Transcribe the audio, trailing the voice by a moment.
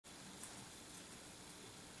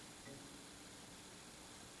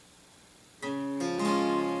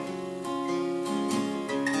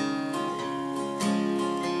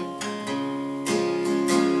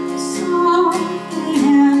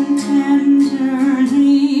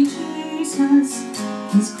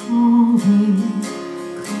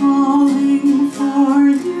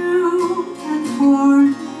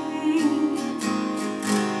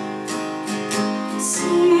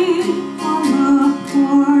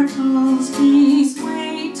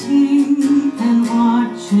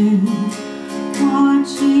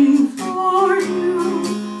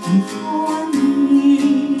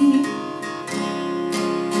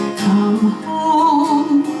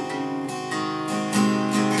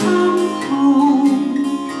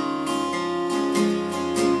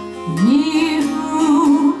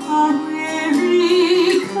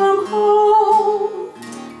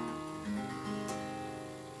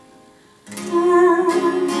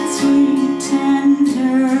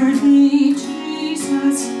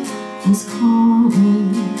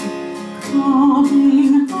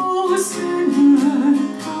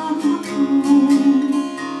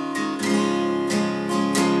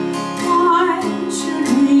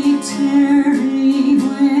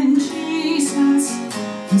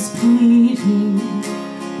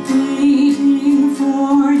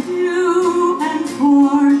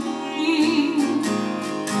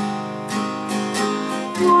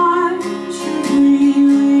Why should we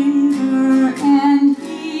linger and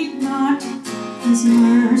heed not His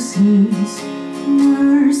mercies,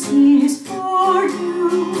 mercies for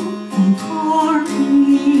you and for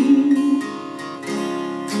me?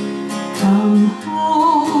 Come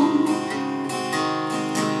home,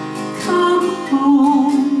 come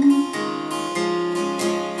home,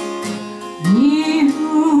 ye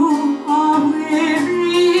who are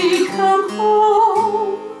weary, come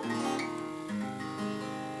home.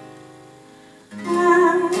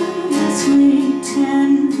 As we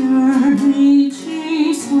tenderly,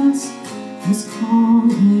 Jesus is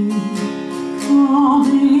calling,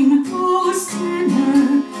 calling, oh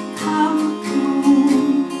sinner, come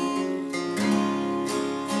home.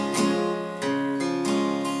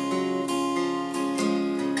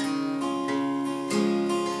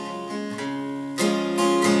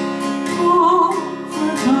 Oh,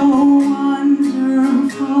 for the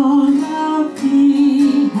wonderful love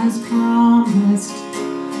He has promised,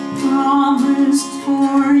 promised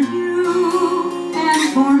for you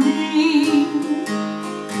and for me.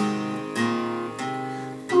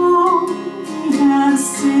 Oh, He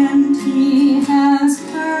has sent, He has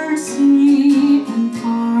mercy and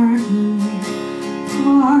pardon,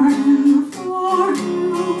 pardon for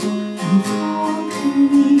you and for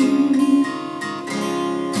me.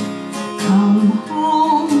 Come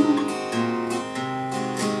home,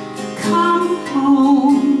 come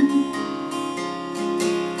home,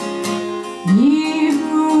 ye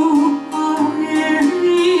who are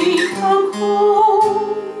weary, come home.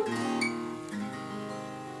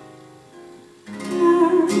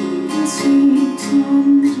 The sweet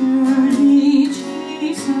tenderly,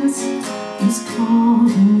 Jesus is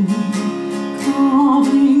calling,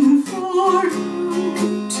 calling for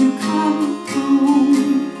you to come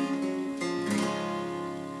home.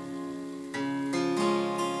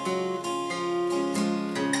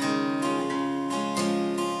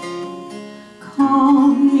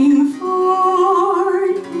 Calling for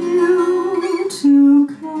you to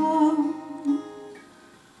come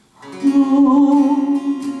home.